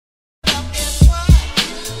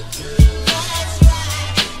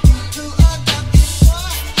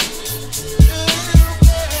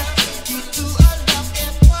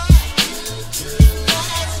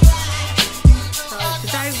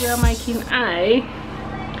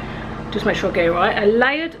just make sure I get it right, a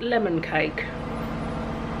layered lemon cake.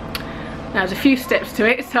 Now there's a few steps to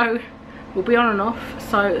it, so we'll be on and off.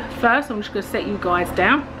 So first I'm just going to set you guys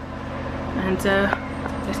down and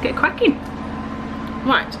let's get cracking.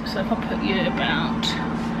 Right, so if I put you about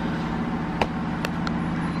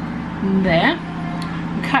there.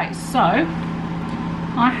 Okay, so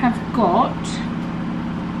I have got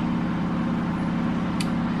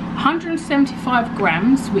 175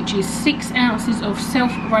 grams, which is 6 ounces of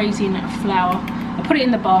self-raising flour. I put it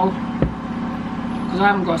in the bowl because I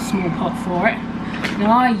haven't got a small pot for it.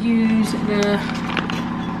 Now I use the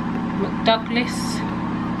McDouglas,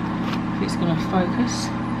 if it's going to focus,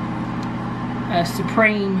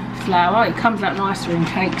 Supreme flour. It comes out nicer in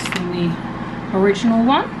cakes than the original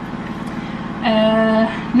one.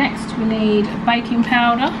 Next we need baking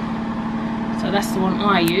powder, so that's the one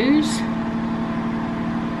I use.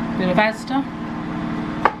 Bit of Asda,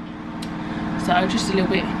 so just a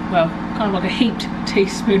little bit, well, kind of like a heaped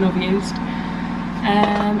teaspoon I've used.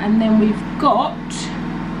 And then we've got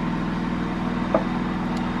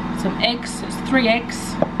some eggs, that's 3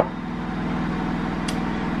 eggs,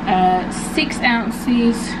 6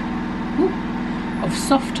 ounces of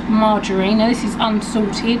soft margarine. Now this is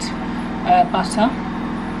unsalted butter,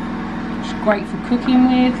 which is great for cooking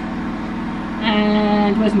with.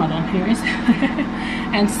 And where's my lamp? Here it is.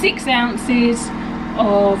 And 6 ounces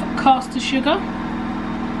of caster sugar.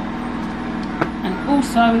 And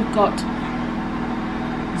also we've got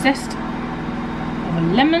zest of a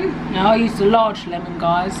lemon. Now I used a large lemon,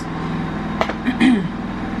 guys.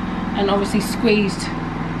 And obviously squeezed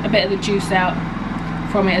a bit of the juice out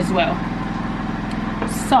from it as well.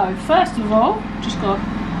 So first of all, just got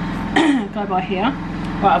to go by here.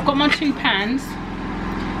 Right, I've got my 2 pans.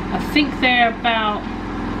 I think they're about,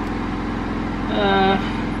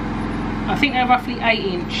 I think they're roughly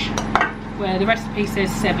 8-inch, where the recipe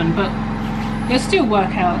says 7, but they'll still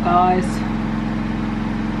work out, guys.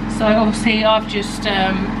 So obviously I've just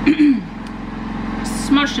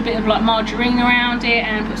smudged a bit of like margarine around it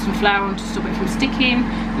and put some flour on to stop it from sticking.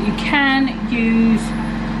 But you can use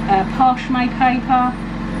parchment paper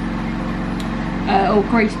or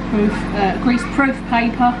grease-proof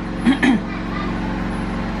paper.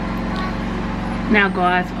 Now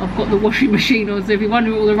guys, I've got the washing machine on, so if you're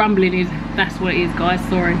wondering what all the rumbling is, that's what it is, guys,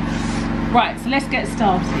 sorry. Right, so let's get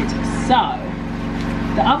started. So,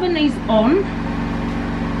 the oven is on,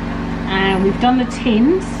 and we've done the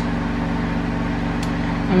tins,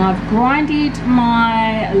 and I've grinded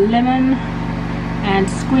my lemon and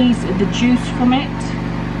squeezed the juice from it.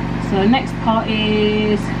 So the next part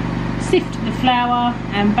is sift the flour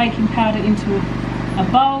and baking powder into a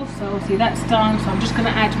bowl. So obviously that's done, so I'm just going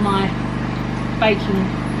to add my baking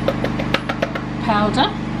powder.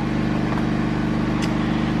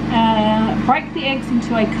 Break the eggs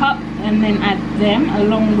into a cup and then add them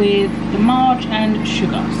along with the marg and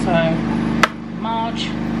sugar. So marg,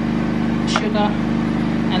 sugar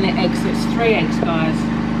and the eggs. So it's 3 eggs, guys.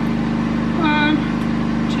 1,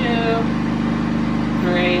 2,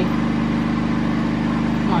 3.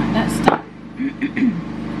 Right, that's done.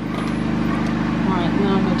 Right,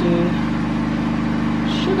 now I'm going to do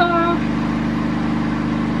sugar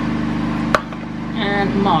and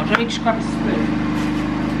marg. Let me just grab a spoon.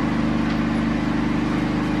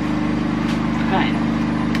 Okay.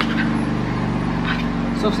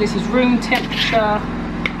 So obviously this is room temperature.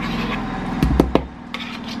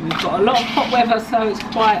 We've got a lot of hot weather, so it's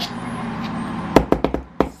quite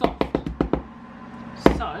soft.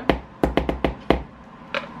 So,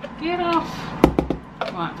 get off.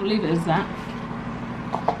 Right, we'll leave it as that.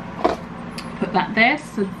 Put that there.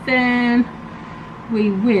 So then we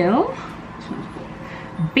will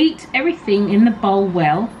beat everything in the bowl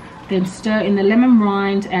well, then stir in the lemon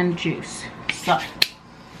rind and juice. So,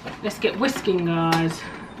 let's get whisking, guys.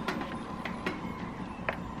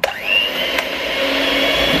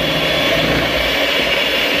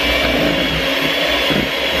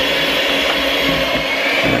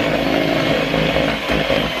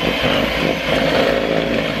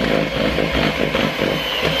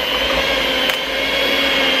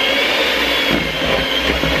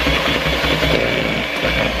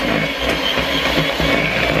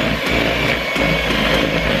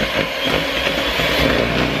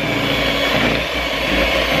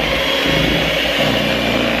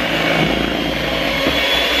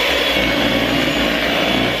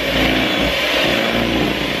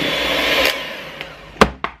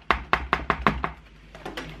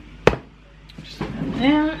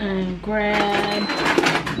 Grab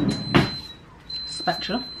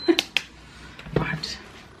spatula. Right,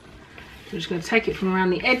 we're just going to take it from around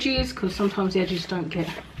the edges because sometimes the edges don't get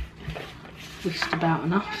whisked about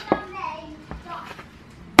enough.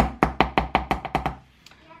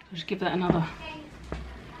 I'll just give that another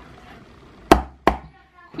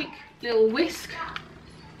quick little whisk.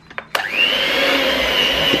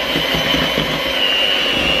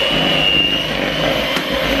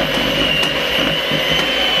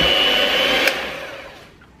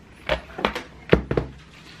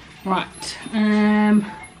 Right,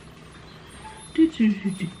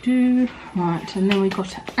 right, and then we've got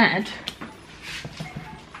to add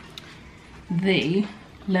the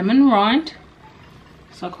lemon rind.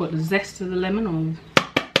 So I call it the zest of the lemon, or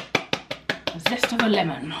the zest of a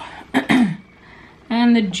lemon.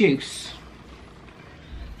 And the juice.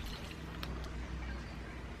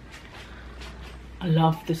 I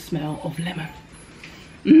love the smell of lemon.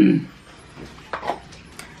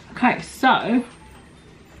 Okay, so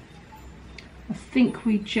I think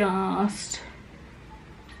we just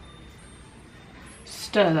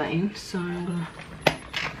stir that in, so I'm gonna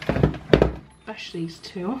bash these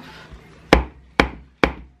two off.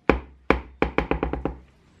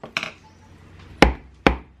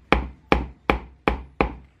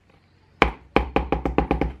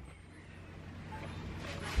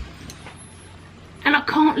 And I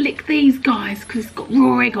can't lick these guys because it's got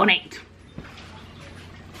raw egg on it.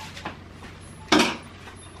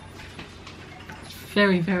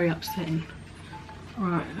 Very, very upsetting.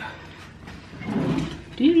 Right.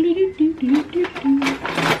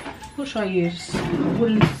 What should I use? A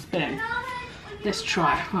wooden spoon. Let's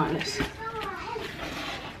try. Right, let's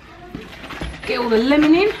get all the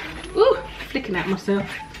lemon in. Ooh, flicking at myself.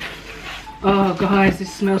 Oh, guys,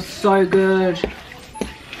 this smells so good.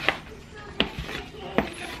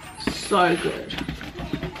 So good.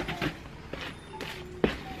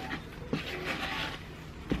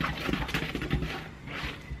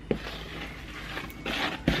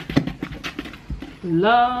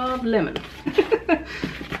 Love lemon.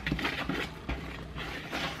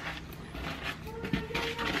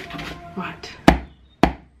 Right.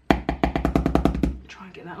 Try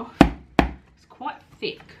and get that off. It's quite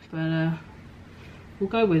thick, but we'll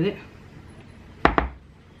go with it.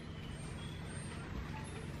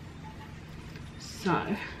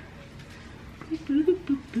 So,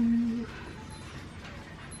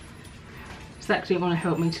 Zach didn't want to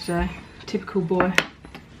help me today. Typical boy.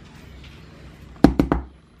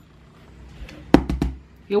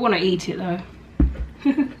 You'll want to eat it though.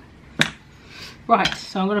 Right,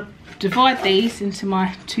 so I'm going to divide these into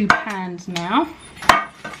my two pans now.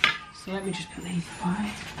 So let me just put these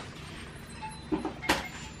away.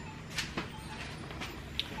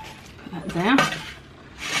 Put that there.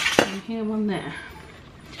 And here, one there.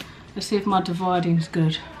 Let's see if my dividing's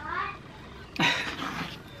good.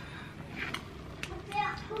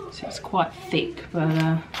 So it's quite thick,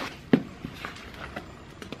 but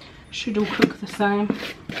should all cook the same.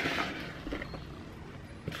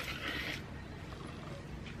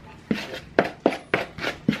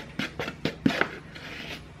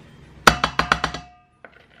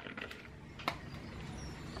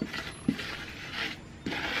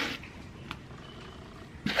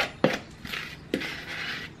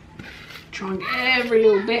 Try and get every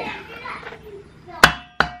little bit.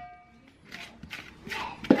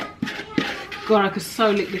 God, I could so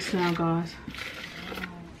lick this now, guys.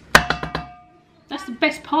 That's the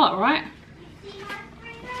best part, right?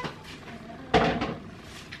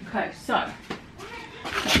 Okay, so I'm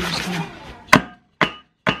just gonna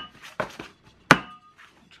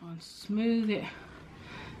try and smooth it.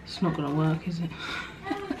 It's not gonna work, is it?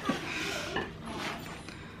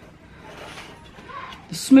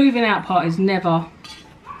 The smoothing out part is never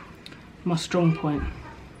my strong point.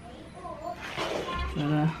 But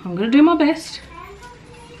I'm gonna do my best.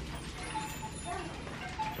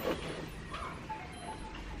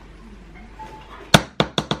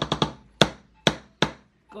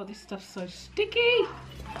 God, this stuff's so sticky.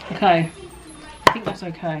 Okay, I think that's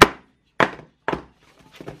okay. It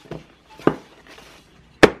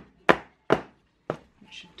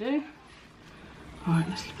should do. Alright,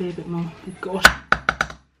 let's be a bit more. Good God.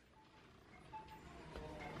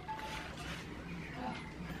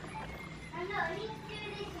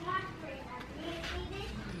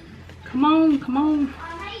 Come on, come on.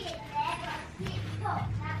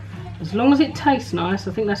 As long as it tastes nice,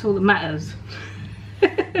 I think that's all that matters.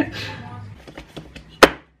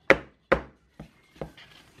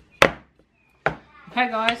 Okay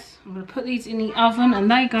guys, I'm going to put these in the oven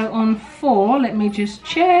and they go on for, let me just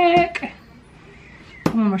check.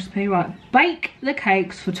 Come on, recipe, right. Bake the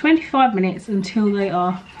cakes for 25 minutes until they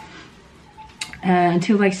are,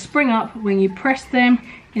 until they spring up when you press them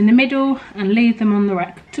in the middle and leave them on the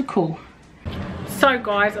rack to cool. So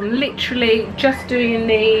guys, I'm literally just doing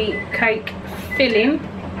the cake filling.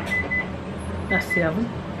 That's the oven.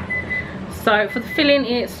 So for the filling,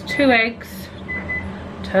 it's 2 eggs,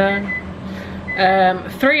 3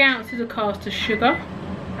 ounces of caster sugar,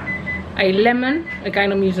 a lemon,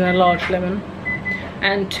 again I'm using a large lemon,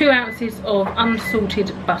 and 2 ounces of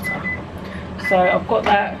unsalted butter. So I've got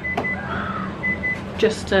that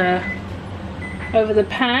just over the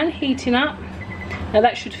pan, heating up. Now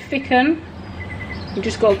that should thicken. You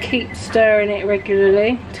just got to keep stirring it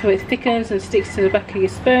regularly till it thickens and sticks to the back of your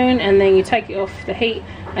spoon, and then you take it off the heat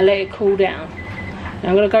and let it cool down. Now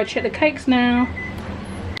I'm going to go check the cakes now.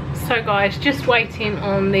 So guys, just waiting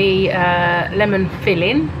on the lemon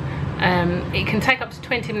filling. It can take up to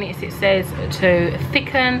 20 minutes, it says, to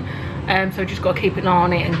thicken. So just got to keep an eye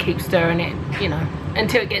on it and keep stirring it, you know,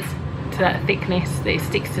 until it gets to that thickness that it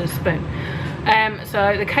sticks to the spoon.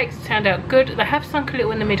 So the cakes turned out good. They have sunk a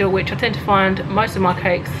little in the middle, which I tend to find most of my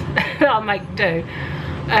cakes that I make do.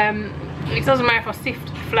 It doesn't matter if I sift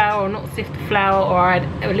flour or not sift the flour, or I add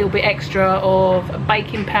a little bit extra of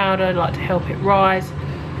baking powder, like to help it rise.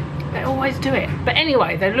 They always do it. But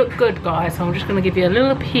anyway, they look good, guys, so I'm just going to give you a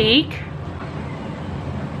little peek.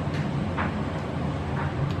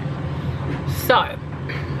 So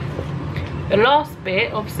the last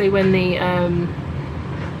bit, obviously, when the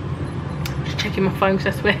just checking my phone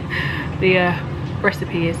because that's where the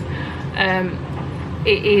recipe is.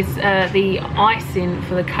 It is the icing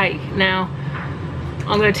for the cake. Now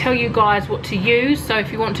I'm going to tell you guys what to use, so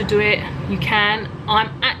if you want to do it you can. I'm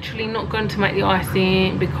actually not going to make the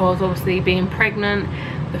icing because obviously being pregnant,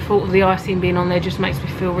 the thought of the icing being on there just makes me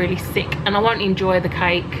feel really sick, and I won't enjoy the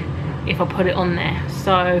cake if I put it on there.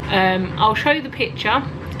 So I'll show you the picture,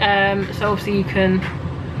 so obviously you can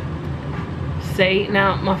see.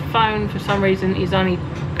 Now my phone for some reason is only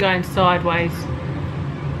going sideways.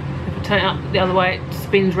 If I turn it up the other way it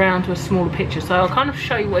spins round to a smaller picture, so I'll kind of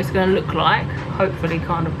show you what it's going to look like. Hopefully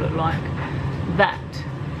kind of look like that.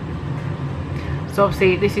 So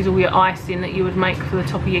obviously this is all your icing that you would make for the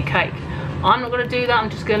top of your cake. I'm not going to do that, I'm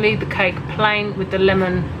just going to leave the cake plain with the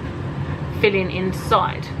lemon filling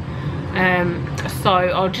inside. So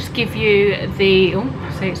I'll just give you the, oh,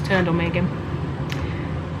 see it's turned on me again.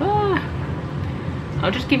 I'll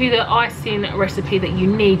just give you the icing recipe that you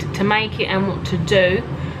need to make it and what to do,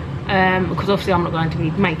 because obviously I'm not going to be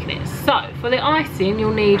making it. So for the icing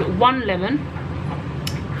you'll need 1 lemon,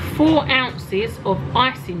 4 ounces of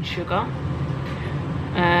icing sugar,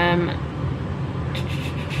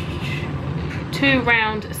 2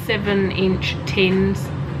 round 7-inch tins.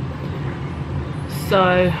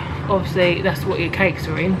 So obviously that's what your cakes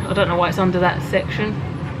are in. I don't know why it's under that section,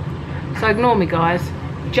 so ignore me guys.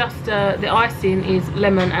 Just the icing is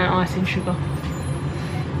lemon and icing sugar.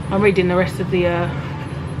 I'm reading the rest of the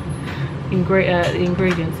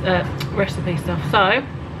ingredients, recipe stuff. So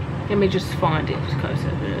let me just find it. Just close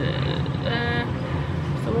it.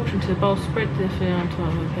 So water into the bowl, spread the filling on top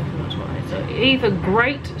of it carefully. That's right. So either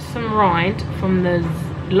grate some rind from the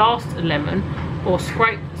last lemon, or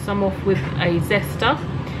scrape some off with a zester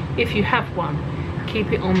if you have one.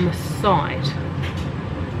 Keep it on the side.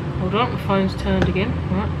 Hold on, my phone's turned again.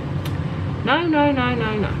 Right. No, no, no,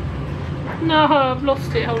 no, no. No, I've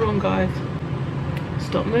lost it. Hold on, guys.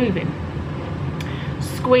 Stop moving.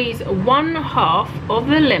 Squeeze 1/2 of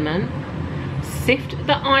the lemon. Sift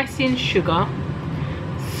the icing sugar.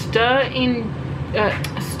 Stir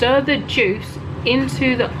the juice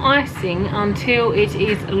into the icing until it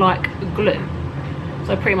is like glue.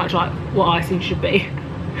 So pretty much like what icing should be.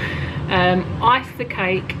 Ice the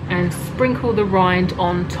cake and sprinkle the rind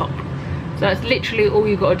on top. So that's literally all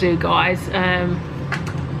you've got to do, guys.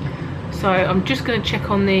 So I'm just going to check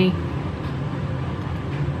on the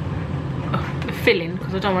filling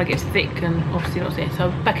because I don't want to get thick and obviously not it.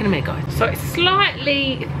 So back in a minute, guys. So it's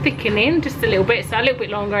slightly thickening, just a little bit, so a little bit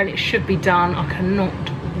longer, and it should be done. I cannot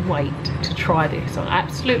wait to try this. I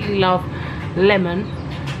absolutely love lemon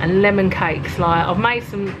and lemon cakes. Like I've made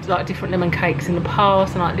some like different lemon cakes in the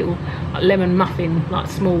past, and like little like lemon muffin, like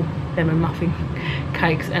small lemon muffin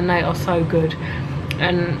cakes, and they are so good.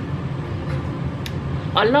 And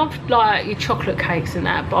I love like your chocolate cakes and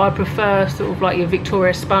that, but I prefer sort of like your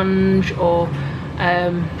Victoria sponge or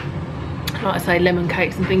like I say lemon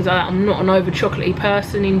cakes and things like that. I'm not an over chocolatey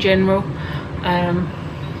person in general.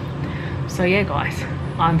 So yeah guys,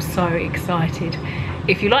 I'm so excited.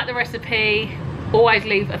 If you like the recipe, always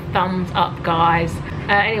leave a thumbs up, guys.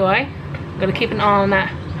 Anyway, I'm gonna keep an eye on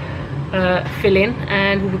that filling,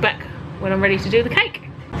 and we'll be back when I'm ready to do the cake.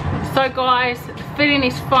 So guys, the filling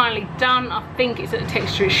is finally done. I think it's at the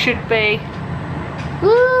texture it should be.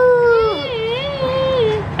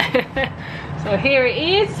 So here it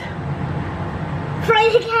is. Throw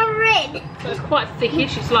the camera in. So it's quite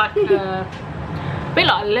thickish. It's like a bit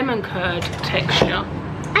like a lemon curd texture.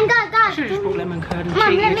 And go. I should have just brought lemon curd and Mum,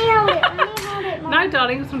 cheese. let me hold it. Let me hold it, Mum. No,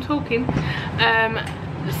 darling, because I'm talking.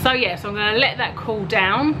 So yeah, so I'm going to let that cool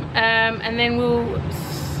down, and then we'll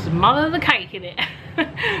smother the cake in it.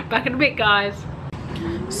 Back in a bit, guys.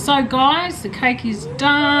 So guys, the cake is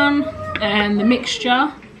done and the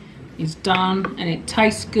mixture is done and it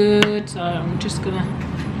tastes good. So I'm just gonna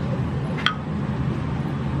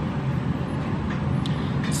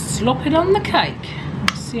slop it on the cake.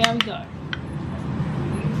 Let's see how we go.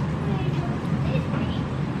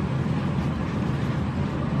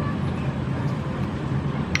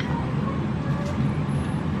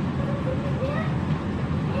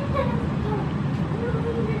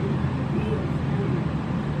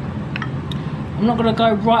 I'm not going to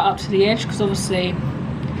go right up to the edge because obviously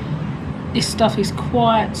this stuff is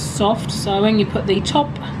quite soft, so when you put the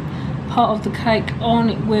top part of the cake on,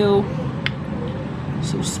 it will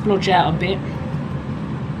sort of splodge out a bit.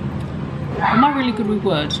 Am I really good with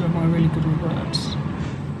words, or am I really good with words?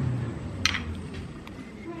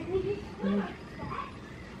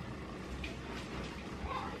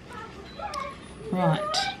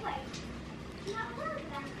 Right.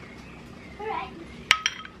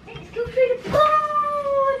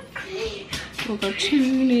 We'll go too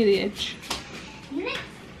near the edge.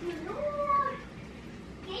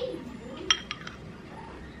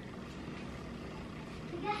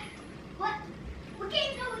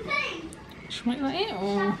 Should we make that it,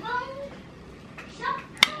 or?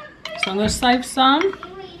 So I'm going to save some.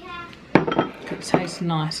 It tastes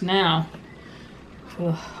nice. Now for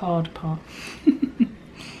the hard part.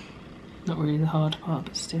 Not really the hard part,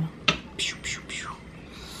 but still.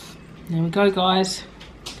 There we go, guys.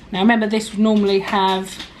 Now remember, this would normally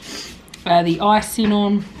have the icing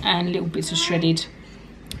on and little bits of shredded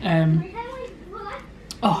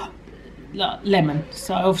lemon.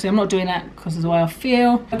 So obviously I'm not doing that because of the way I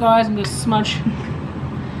feel. So guys, I'm going to smudge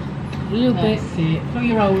a little bit. That's it. Put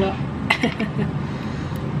your roll up.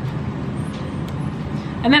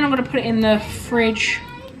 And then I'm going to put it in the fridge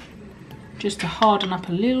just to harden up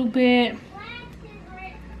a little bit.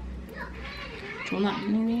 Do you want that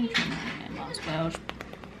in there? Yeah, might as well.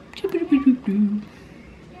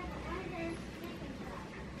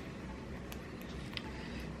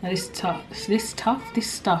 Now this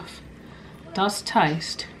stuff does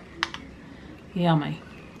taste yummy.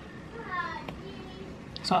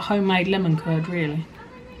 It's like homemade lemon curd, really.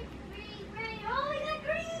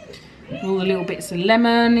 All the little bits of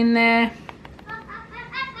lemon in there.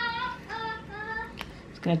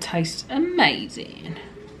 It's going to taste amazing.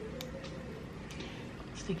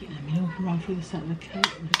 Stick it in the middle, run through the centre of the cake.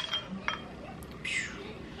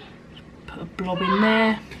 Put a blob in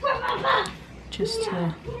there, just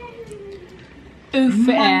to oof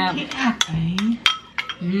it out.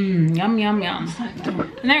 Yum, yum, yum.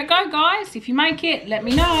 And there it go, guys. If you make it, let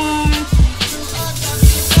me know.